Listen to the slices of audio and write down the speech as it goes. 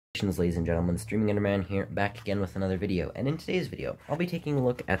Congratulations, ladies and gentlemen, Streaming Enderman here, back again with another video. And in today's video, I'll be taking a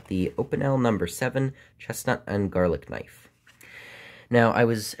look at the Opinel No.7 Chestnut and Garlic Knife. Now, I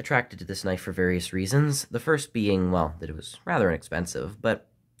was attracted to this knife for various reasons. The first being, well, that it was rather inexpensive, but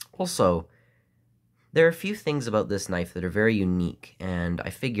also, there are a few things about this knife that are very unique, and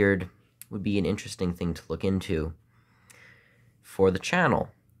I figured would be an interesting thing to look into for the channel.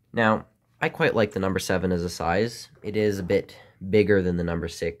 Now, I quite like the No.7 as a size. It is a bit bigger than the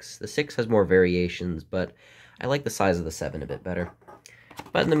No.6. The 6 has more variations, but I like the size of the 7 a bit better.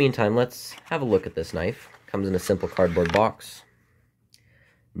 But in the meantime, let's have a look at this knife. Comes in a simple cardboard box.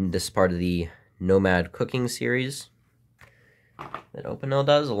 This is part of the Nomad cooking series that Opinel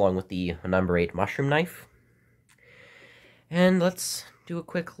does, along with the No.8 mushroom knife. And let's do a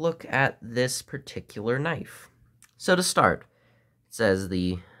quick look at this particular knife. So to start, it says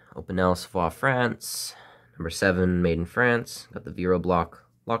the Opinel Savoie France, No.7 made in France, got the Vero block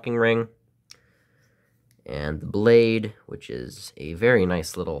locking ring, and the blade, which is a very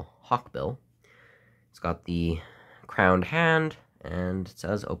nice little hawkbill. It's got the crowned hand, and it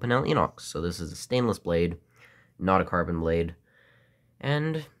says Opinel Inox, so this is a stainless blade, not a carbon blade.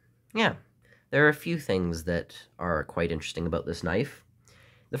 And yeah, there are a few things that are quite interesting about this knife.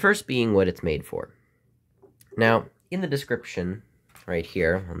 The first being what it's made for. Now, in the description, right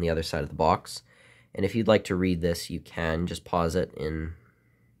here on the other side of the box, and if you'd like to read this, you can just pause it and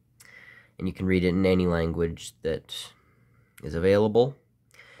you can read it in any language that is available.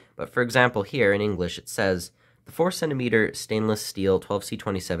 But for example, here in English it says, the 4cm stainless steel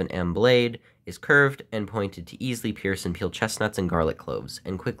 12C27M blade is curved and pointed to easily pierce and peel chestnuts and garlic cloves,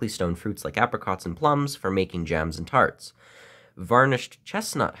 and quickly stone fruits like apricots and plums for making jams and tarts. Varnished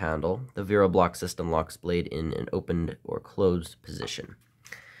chestnut handle, the Vero block system locks blade in an opened or closed position.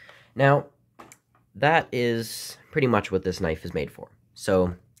 Now, that is pretty much what this knife is made for.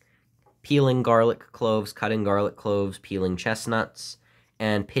 So, peeling garlic cloves, cutting garlic cloves, peeling chestnuts,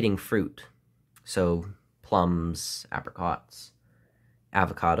 and pitting fruit. So, plums, apricots,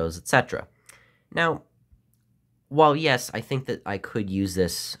 avocados, etc. Now, while yes, I think that I could use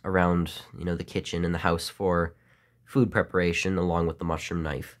this around, the kitchen and the house for food preparation along with the mushroom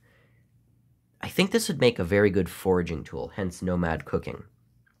knife, I think this would make a very good foraging tool, hence nomad cooking.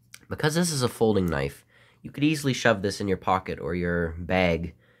 Because this is a folding knife, you could easily shove this in your pocket or your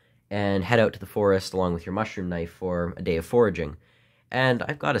bag and head out to the forest along with your mushroom knife for a day of foraging. And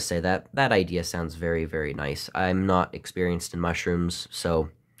I've got to say that idea sounds very, very nice. I'm not experienced in mushrooms, so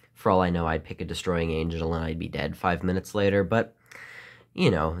for all I know, I'd pick a destroying angel and I'd be dead 5 minutes later, but,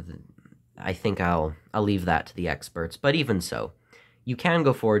 I think I'll leave that to the experts. But even so, you can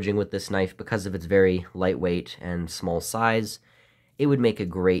go foraging with this knife because of its very lightweight and small size. It would make a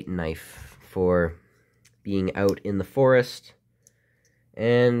great knife for being out in the forest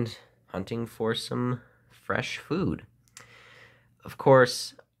and hunting for some fresh food. Of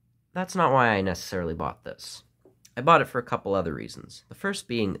course, that's not why I necessarily bought this. I bought it for a couple other reasons. The first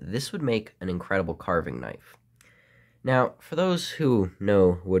being, this would make an incredible carving knife. Now, for those who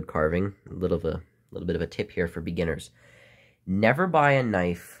know wood carving, a little bit of a tip here for beginners. Never buy a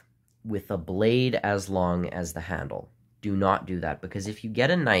knife with a blade as long as the handle. Do not do that, because if you get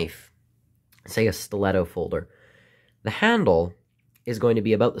a knife, say a stiletto folder, the handle is going to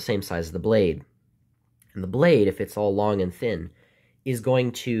be about the same size as the blade. And the blade, if it's all long and thin, is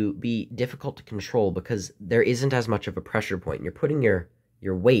going to be difficult to control because there isn't as much of a pressure point. You're putting your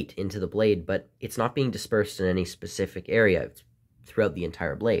weight into the blade, but it's not being dispersed in any specific area. It's throughout the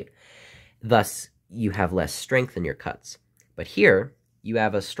entire blade. Thus, you have less strength in your cuts. But here, you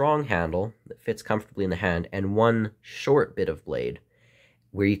have a strong handle that fits comfortably in the hand and one short bit of blade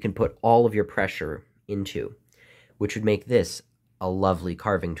where you can put all of your pressure into, which would make this a lovely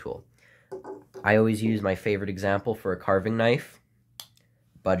carving tool. I always use my favorite example for a carving knife,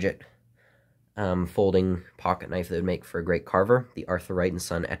 budget folding pocket knife that would make for a great carver, the Arthur Wright &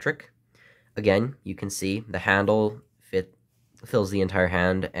 Son Ettrick. Again, you can see the handle fills the entire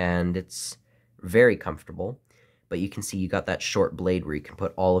hand and it's very comfortable. But you can see you got that short blade where you can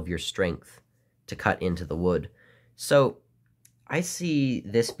put all of your strength to cut into the wood. So I see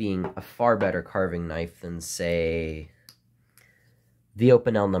this being a far better carving knife than, say, the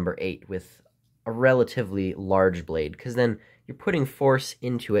Opinel No.8 with a relatively large blade, because then you're putting force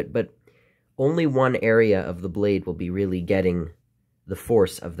into it, but only one area of the blade will be really getting the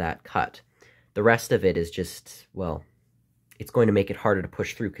force of that cut. The rest of it is just, well, it's going to make it harder to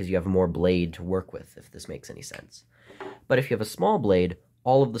push through because you have more blade to work with, if this makes any sense. But if you have a small blade,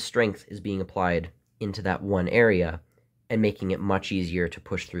 all of the strength is being applied into that one area and making it much easier to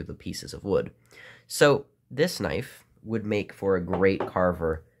push through the pieces of wood. So this knife would make for a great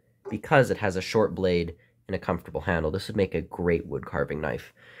carver because it has a short blade and a comfortable handle, this would make a great wood carving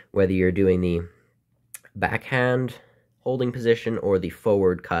knife. Whether you're doing the backhand holding position or the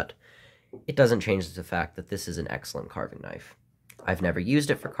forward cut, it doesn't change the fact that this is an excellent carving knife. I've never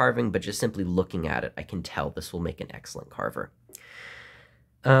used it for carving, but just simply looking at it, I can tell this will make an excellent carver.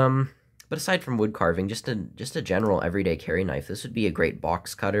 But aside from wood carving, just a general everyday carry knife, this would be a great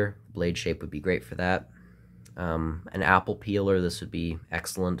box cutter. Blade shape would be great for that. An apple peeler, this would be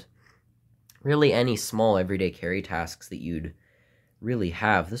excellent. Really, any small everyday carry tasks that you'd really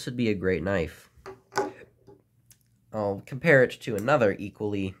have, this would be a great knife. I'll compare it to another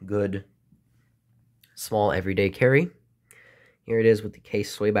equally good small everyday carry. Here it is with the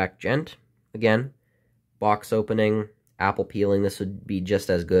case swayback gent. Again, box opening, apple peeling, this would be just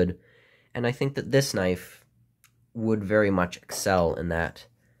as good. And I think that this knife would very much excel in that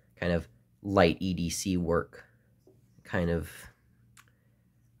kind of light EDC work kind of,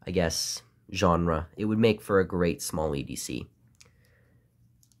 I guess, genre. It would make for a great small EDC.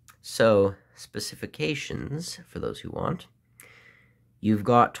 So, specifications, for those who want. You've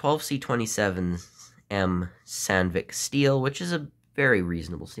got 12C27M Sandvik steel, which is a very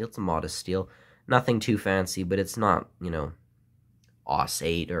reasonable steel. It's a modest steel. Nothing too fancy, but it's not, you know, AUS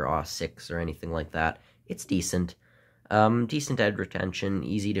 8 or AUS 6 or anything like that. It's decent. Decent edge retention,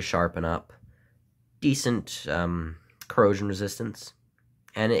 easy to sharpen up. Decent corrosion resistance.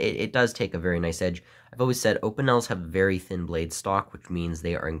 And it does take a very nice edge. I've always said Opinels have very thin blade stock, which means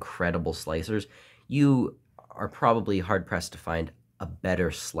they are incredible slicers. You are probably hard-pressed to find a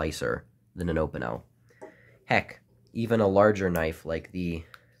better slicer than an Opinel. Heck, even a larger knife like the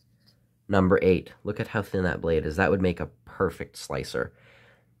No. 8. Look at how thin that blade is. That would make a perfect slicer.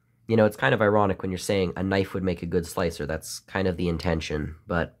 You know, it's kind of ironic when you're saying a knife would make a good slicer. That's kind of the intention,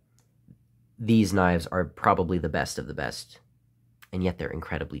 but these knives are probably the best of the best, and yet they're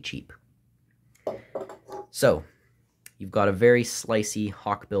incredibly cheap. So, you've got a very slicey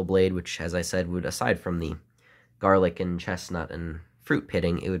hawkbill blade, which, as I said, would, aside from the garlic and chestnut and fruit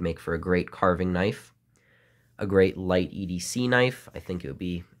pitting, it would make for a great carving knife. A great light EDC knife, I think it would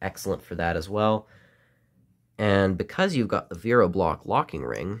be excellent for that as well. And because you've got the Vero block locking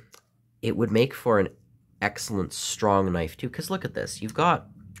ring, it would make for an excellent strong knife too, because look at this. You've got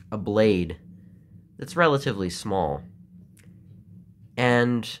a blade that's relatively small,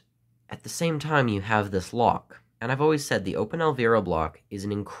 and at the same time you have this lock. And I've always said the Opinel Vero block is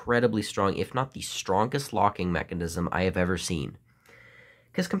an incredibly strong, if not the strongest locking mechanism I have ever seen.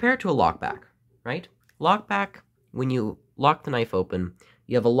 Because compare it to a lockback, right? Lockback, when you lock the knife open,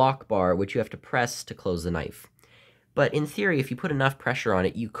 you have a lock bar which you have to press to close the knife. But in theory, if you put enough pressure on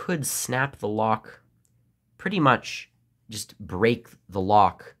it, you could snap the lock, pretty much just break the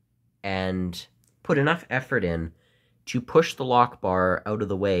lock and put enough effort in to push the lock bar out of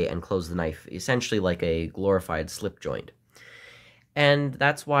the way and close the knife, essentially like a glorified slip joint. And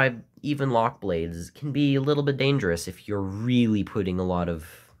that's why even lock blades can be a little bit dangerous if you're really putting a lot of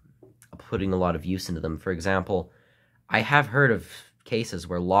use into them. For example, I have heard of cases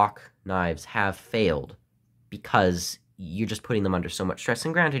where lock knives have failed because you're just putting them under so much stress.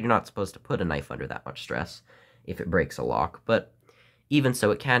 And granted, you're not supposed to put a knife under that much stress if it breaks a lock, but even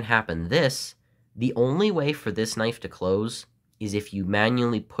so, it can happen. The only way for this knife to close is if you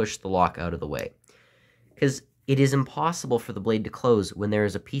manually push the lock out of the way. Because it is impossible for the blade to close when there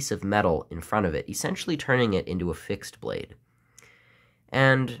is a piece of metal in front of it, essentially turning it into a fixed blade.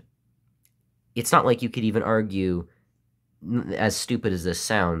 And it's not like you could even argue, as stupid as this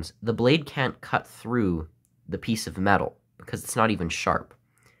sounds, the blade can't cut through the piece of metal because it's not even sharp.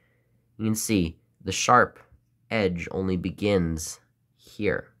 You can see the sharp edge only begins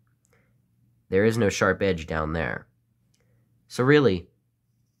here. There is no sharp edge down there. So really,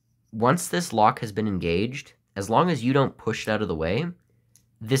 once this lock has been engaged, as long as you don't push it out of the way,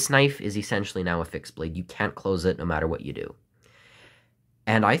 this knife is essentially now a fixed blade. You can't close it no matter what you do.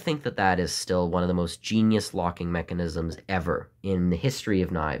 And I think that that is still one of the most genius locking mechanisms ever in the history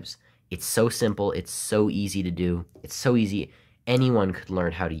of knives. It's so simple, it's so easy to do, it's so easy. Anyone could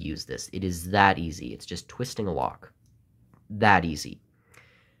learn how to use this. It is that easy. It's just twisting a lock. That easy.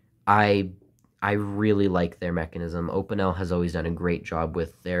 I really like their mechanism. Opinel has always done a great job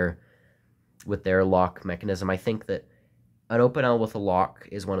with their lock mechanism. I think that an Opinel with a lock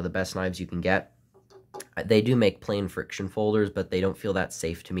is one of the best knives you can get. They do make plain friction folders, but they don't feel that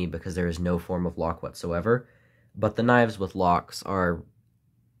safe to me because there is no form of lock whatsoever. But the knives with locks are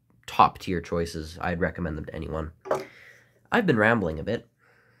top-tier choices. I'd recommend them to anyone. I've been rambling a bit.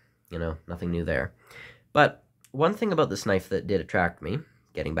 You know, nothing new there. But one thing about this knife that did attract me,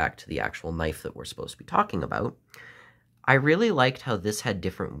 getting back to the actual knife that we're supposed to be talking about, I really liked how this had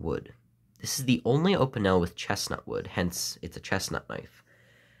different wood. This is the only Opinel with chestnut wood, hence it's a chestnut knife.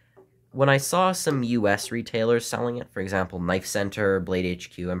 When I saw some US retailers selling it, for example, Knife Center, Blade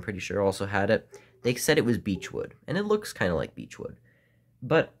HQ, I'm pretty sure also had it, they said it was beechwood, and it looks kind of like beechwood.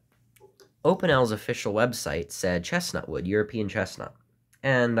 But Opinel's official website said chestnut wood, European chestnut.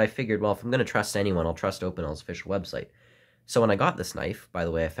 And I figured, well, if I'm going to trust anyone, I'll trust Opinel's official website. So when I got this knife, by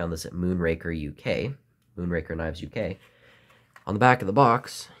the way, I found this at Moonraker UK, Moonraker Knives UK, on the back of the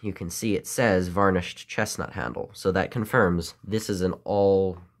box, you can see it says varnished chestnut handle. So that confirms this is an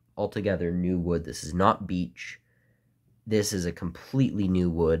altogether new wood. This is not beech. This is a completely new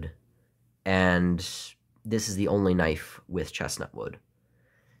wood. And this is the only knife with chestnut wood.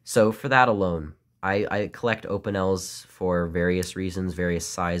 So for that alone, I collect Opinels for various reasons, various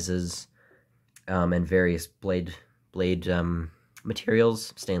sizes, and various blade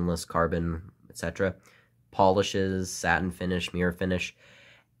materials, stainless, carbon, etc. Polishes, satin finish, mirror finish,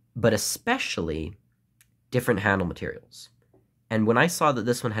 but especially different handle materials. And when I saw that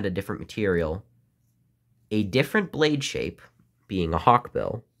this one had a different material, a different blade shape, being a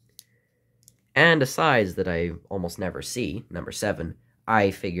hawkbill, and a size that I almost never see, number 7,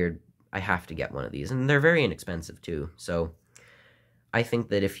 I figured I have to get one of these. And they're very inexpensive too, so I think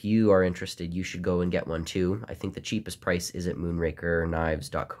that if you are interested, you should go and get one too. I think the cheapest price is at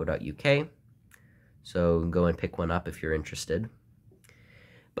moonrakerknives.co.uk. So go and pick one up if you're interested.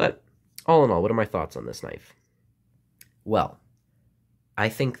 But all in all, what are my thoughts on this knife? Well, I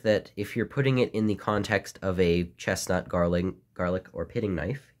think that if you're putting it in the context of a chestnut, garlic, or pitting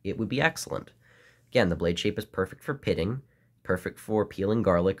knife, it would be excellent. Again, the blade shape is perfect for pitting, perfect for peeling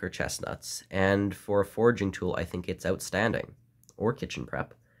garlic or chestnuts, and for a foraging tool, I think it's outstanding, or kitchen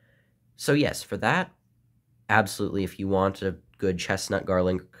prep. So yes, for that, absolutely, if you want a good chestnut,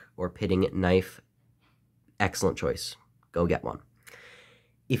 garlic, or pitting knife, excellent choice. Go get one.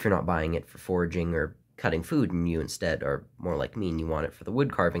 If you're not buying it for foraging or cutting food and you instead are more like me and you want it for the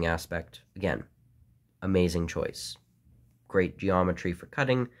wood carving aspect, again, amazing choice. Great geometry for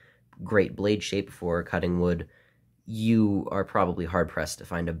cutting, great blade shape for cutting wood. You are probably hard-pressed to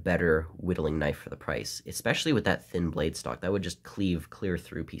find a better whittling knife for the price, especially with that thin blade stock. That would just cleave clear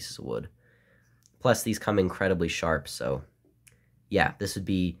through pieces of wood. Plus, these come incredibly sharp, so yeah, this would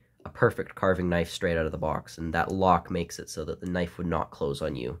be a perfect carving knife straight out of the box, and that lock makes it so that the knife would not close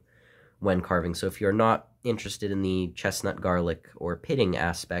on you when carving. So if you're not interested in the chestnut, garlic, or pitting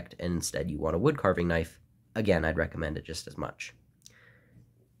aspect, and instead you want a wood carving knife, again, I'd recommend it just as much.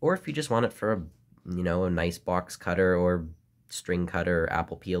 Or if you just want it for a nice box cutter or string cutter,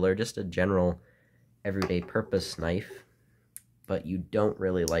 apple peeler, just a general everyday purpose knife, but you don't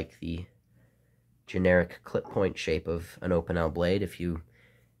really like the generic clip point shape of an Opinel blade, if you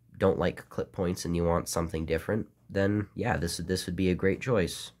don't like clip points and you want something different, then yeah, this would be a great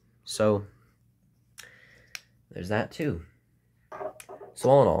choice. So there's that too. So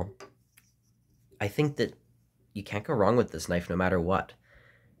all in all, I think that you can't go wrong with this knife no matter what.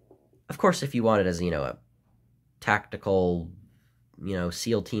 Of course, if you want it as, a tactical,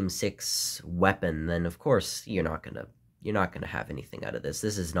 SEAL Team 6 weapon, then of course you're not gonna have anything out of this.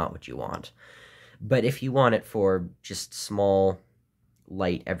 This is not what you want. But if you want it for just small,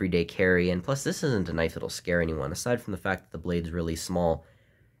 light, everyday carry, and plus this isn't a knife that'll scare anyone, aside from the fact that the blade's really small.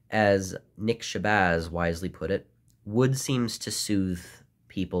 As Nick Shabazz wisely put it, wood seems to soothe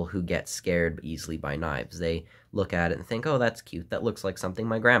people who get scared easily by knives. They look at it and think, oh, that's cute, that looks like something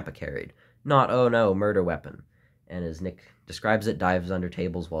my grandpa carried. Not, oh no, murder weapon. And as Nick describes it, dives under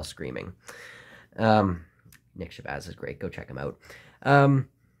tables while screaming. Nick Shabazz is great, go check him out.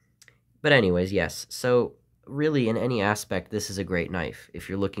 But anyways, yes, so really in any aspect, this is a great knife. If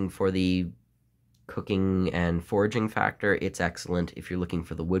you're looking for the cooking and foraging factor, it's excellent. If you're looking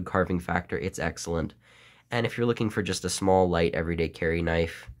for the wood carving factor, it's excellent. And if you're looking for just a small, light, everyday carry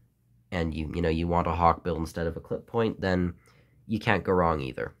knife, and you want a hawkbill instead of a clip point, then you can't go wrong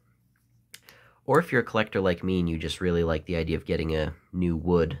either. Or if you're a collector like me and you just really like the idea of getting a new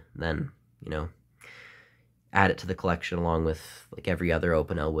wood, then, add it to the collection along with like every other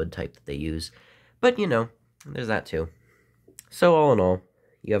Opinel wood type that they use. But, there's that too. So all in all,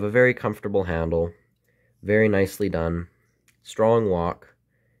 you have a very comfortable handle, very nicely done, strong walk,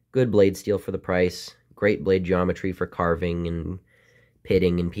 good blade steel for the price, great blade geometry for carving and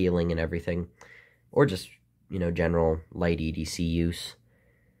pitting and peeling and everything, or just, general light EDC use.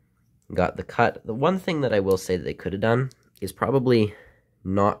 Got the cut. The one thing that I will say that they could have done is probably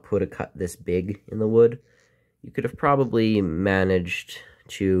not put a cut this big in the wood. You could have probably managed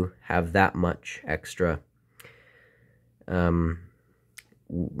to have that much extra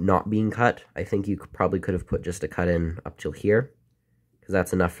not being cut. I think you probably could have put just a cut in up till here, because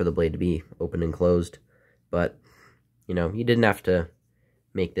that's enough for the blade to be open and closed. But, you know, you didn't have to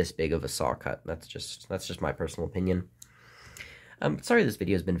make this big of a saw cut. That's just my personal opinion. Sorry this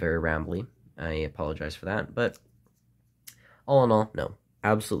video has been very rambly. I apologize for that, but all in all, no.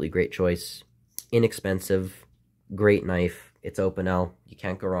 Absolutely great choice. Inexpensive. Great knife. It's Opinel. You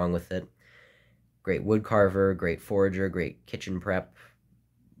can't go wrong with it. Great wood carver, great forager, great kitchen prep.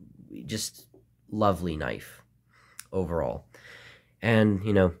 Just lovely knife overall. And,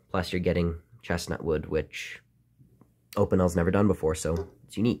 you know, plus you're getting chestnut wood, which Opinel's never done before, so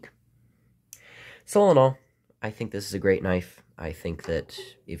it's unique. So all in all, I think this is a great knife. I think that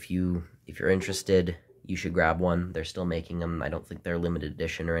if you're interested, you should grab one. They're still making them. I don't think they're limited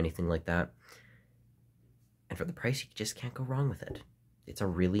edition or anything like that. And for the price, you just can't go wrong with it. It's a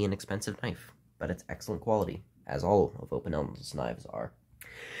really inexpensive knife, but it's excellent quality, as all of Opinel's knives are.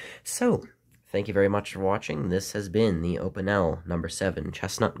 So, thank you very much for watching. This has been the Opinel No. 7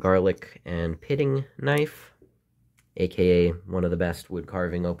 Chestnut, Garlic, and Pitting Knife, aka one of the best wood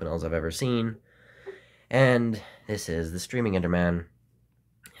carving Opinels I've ever seen. And this is the Streaming Enderman,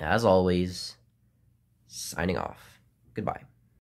 as always, signing off. Goodbye.